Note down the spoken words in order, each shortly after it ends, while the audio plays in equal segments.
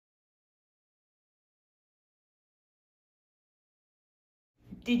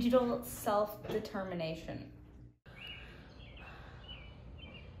Digital self-determination.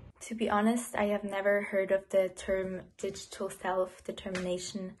 To be honest, I have never heard of the term digital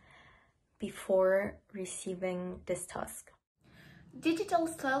self-determination before receiving this task. Digital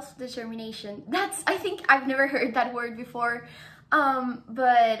self-determination. I think I've never heard that word before,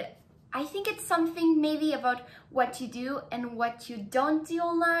 but I think it's something maybe about what you do and what you don't do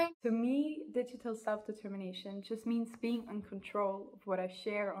online. To me, digital self-determination just means being in control of what I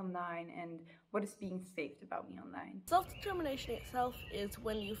share online and what is being saved about me online. Self-determination itself is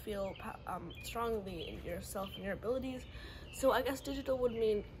when you feel strongly in yourself and your abilities. So I guess digital would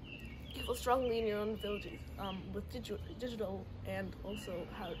mean you feel strongly in your own abilities with digital, and also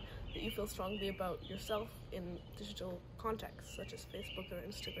how that you feel strongly about yourself in digital contexts such as Facebook or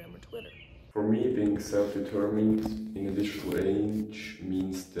Instagram or Twitter. For me, being self-determined in a digital age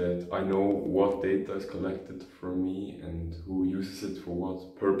means that I know what data is collected from me and who uses it for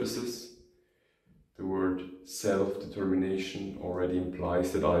what purposes. The word self-determination already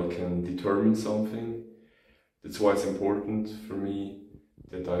implies that I can determine something. That's why it's important for me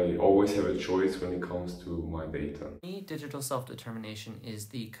that I always have a choice when it comes to my data. For me, digital self-determination is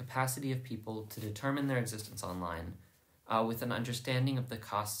the capacity of people to determine their existence online with an understanding of the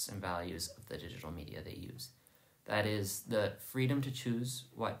costs and values of the digital media they use. That is, the freedom to choose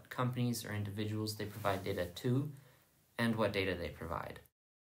what companies or individuals they provide data to and what data they provide.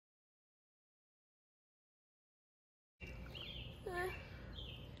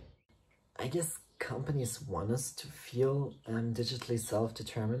 I guess companies want us to feel digitally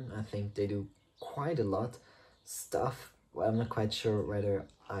self-determined. I think they do quite a lot stuff. Well, I'm not quite sure whether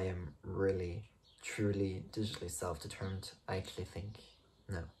I am really, truly digitally self-determined. I actually think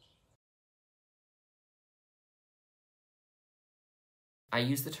no. I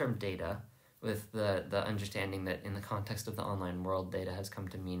use the term data with the understanding that in the context of the online world, data has come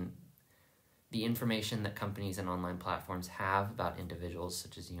to mean the information that companies and online platforms have about individuals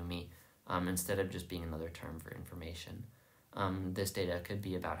such as you and me, instead of just being another term for information. This data could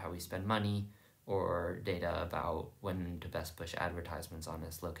be about how we spend money, or data about when to best push advertisements on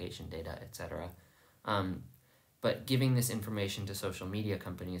us, location data, etc. But giving this information to social media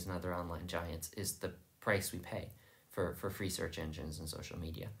companies and other online giants is the price we pay for free search engines and social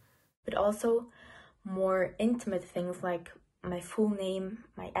media. But also more intimate things like my full name,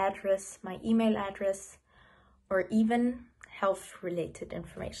 my address, my email address, or even health-related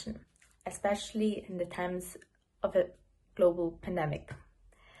information, especially in the times of a global pandemic.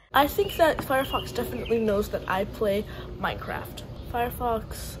 I think that Firefox definitely knows that I play Minecraft.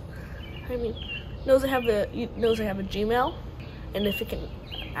 Firefox, knows I have a Gmail, and if it can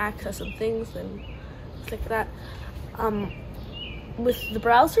access some things, then it's like that. With the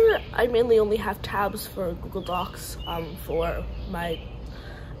browser, I mainly only have tabs for Google Docs, for my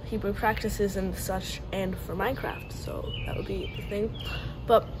Hebrew practices and such, and for Minecraft, so that would be the thing.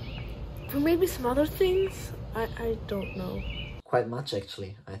 But for maybe some other things, I don't know. Quite much,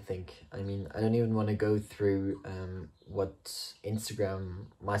 actually, I think. I mean, I don't even want to go through what Instagram,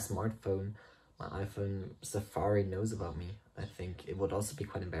 my smartphone, my iPhone, Safari knows about me. I think it would also be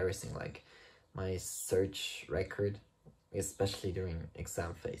quite embarrassing, like my search record, especially during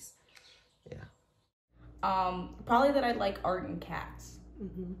exam phase. Yeah. Probably that I like art and cats.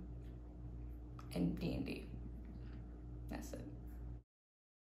 And D&D. That's it.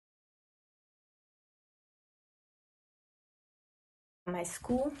 My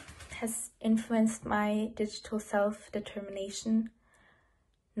school has influenced my digital self-determination,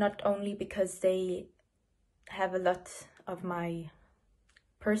 not only because they have a lot of my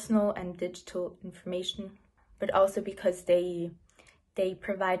personal and digital information, but also because they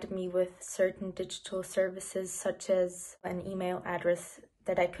provided me with certain digital services, such as an email address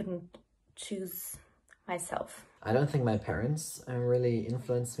that I couldn't choose myself. I don't think my parents really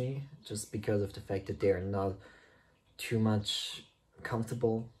influenced me, just because of the fact that they are not too much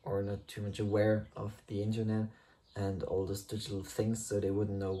comfortable or not too much aware of the internet and all those digital things, so they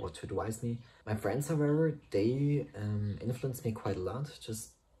wouldn't know what to advise me. My friends, however, they influence me quite a lot,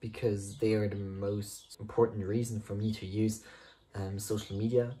 just because they are the most important reason for me to use social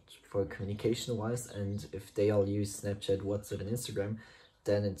media for communication wise, and if they all use Snapchat, WhatsApp and Instagram,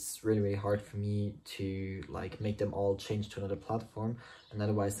 then it's really hard for me to like make them all change to another platform, and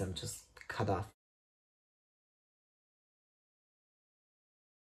otherwise I'm just cut off.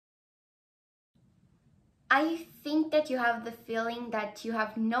 I think that you have the feeling that you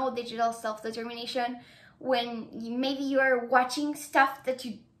have no digital self-determination when maybe you are watching stuff that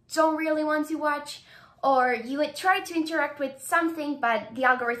you don't really want to watch, or you would try to interact with something but the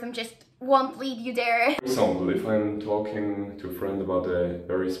algorithm just won't lead you there. For example, if I'm talking to a friend about a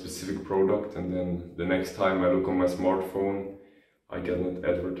very specific product and then the next time I look on my smartphone, I get an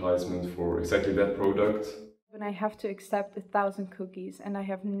advertisement for exactly that product. When I have to accept 1,000 cookies and I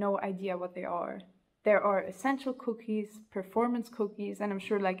have no idea what they are. There are essential cookies, performance cookies, and I'm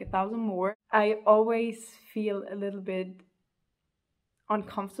sure like 1,000 more. I always feel a little bit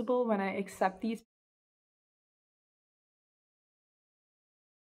uncomfortable when I accept these.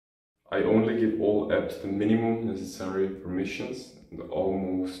 I only give all apps the minimum necessary permissions and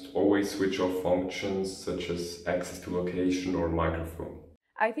almost always switch off functions such as access to location or microphone.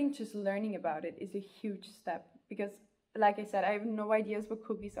 I think just learning about it is a huge step because, like I said, I have no ideas what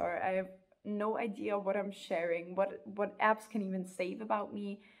cookies are. I have no idea what I'm sharing, what apps can even save about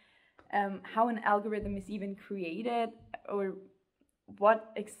me, how an algorithm is even created, or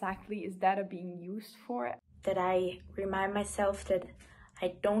what exactly is data being used for. That I remind myself that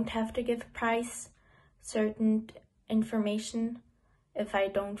I don't have to give price certain information if I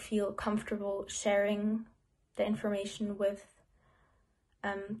don't feel comfortable sharing the information with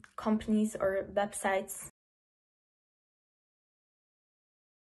companies or websites